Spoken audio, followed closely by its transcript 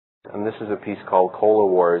and this is a piece called Cola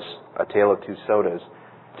Wars, A Tale of Two Sodas,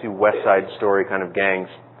 two West Side Story kind of gangs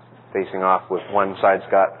facing off with one side's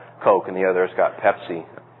got Coke and the other's got Pepsi.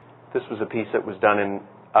 This was a piece that was done in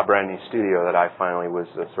a brand new studio that I finally was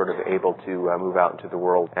sort of able to move out into the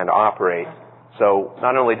world and operate. So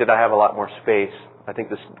not only did I have a lot more space, I think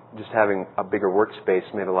this just having a bigger workspace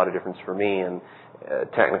made a lot of difference for me and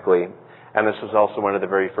technically. And this was also one of the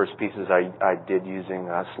very first pieces I did using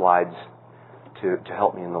slides to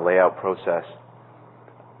help me in the layout process.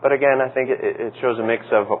 But again, I think it shows a mix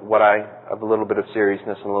of of a little bit of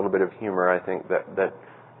seriousness and a little bit of humor. I think that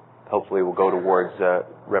hopefully will go towards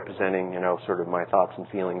representing, sort of my thoughts and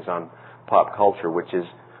feelings on pop culture, which is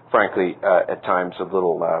frankly at times a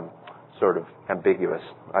little sort of ambiguous.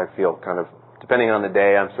 I feel kind of, depending on the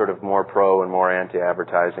day, I'm sort of more pro and more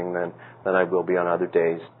anti-advertising than I will be on other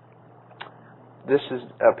days. This is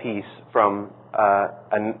a piece from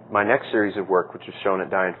my next series of work, which was shown at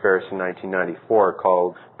Diane Ferris in 1994,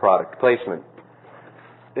 called Product Placement.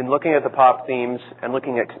 In looking at the pop themes and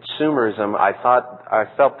looking at consumerism, I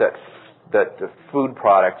felt that the food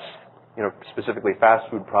products, specifically fast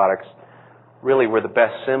food products, really were the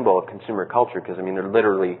best symbol of consumer culture, because they're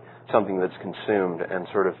literally something that's consumed and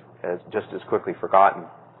sort of just as quickly forgotten.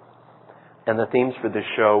 And the themes for this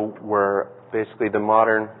show were basically the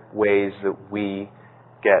modern ways that we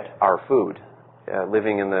get our food.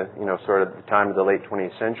 Living in the sort of the time of the late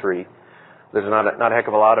 20th century, there's not a heck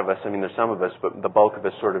of a lot of us. There's some of us, but the bulk of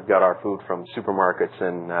us sort of got our food from supermarkets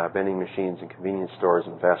and vending machines and convenience stores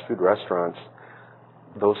and fast food restaurants.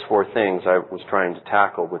 Those four things I was trying to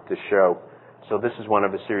tackle with this show. So this is one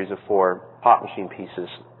of a series of 4 pop machine pieces.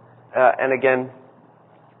 And again,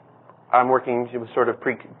 I'm working with sort of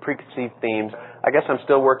preconceived themes. I guess I'm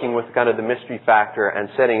still working with kind of the mystery factor and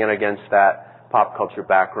setting it against that pop culture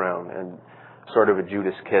background and sort of a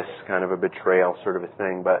Judas kiss, kind of a betrayal sort of a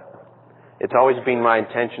thing. But it's always been my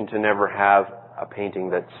intention to never have a painting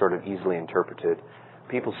that's sort of easily interpreted.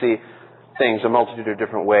 People see things a multitude of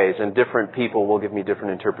different ways, and different people will give me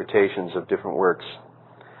different interpretations of different works.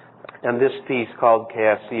 And this piece called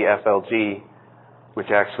KFC-FLG, which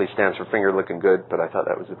actually stands for Finger Looking Good, but I thought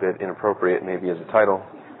that was a bit inappropriate maybe as a title.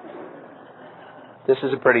 This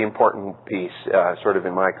is a pretty important piece sort of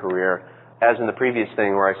in my career. As in the previous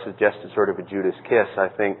thing where I suggested sort of a Judas kiss, I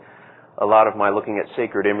think a lot of my looking at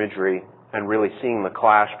sacred imagery and really seeing the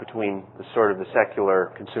clash between the sort of the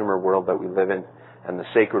secular consumer world that we live in and the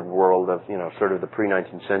sacred world of, sort of the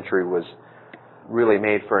pre-19th century was really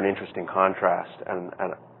made for an interesting contrast. And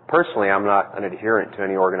personally, I'm not an adherent to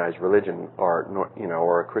any organized religion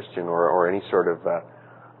or a Christian or any sort of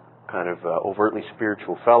overtly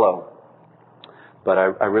spiritual fellow. But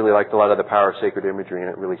I really liked a lot of the power of sacred imagery, and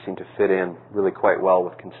it really seemed to fit in really quite well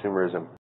with consumerism.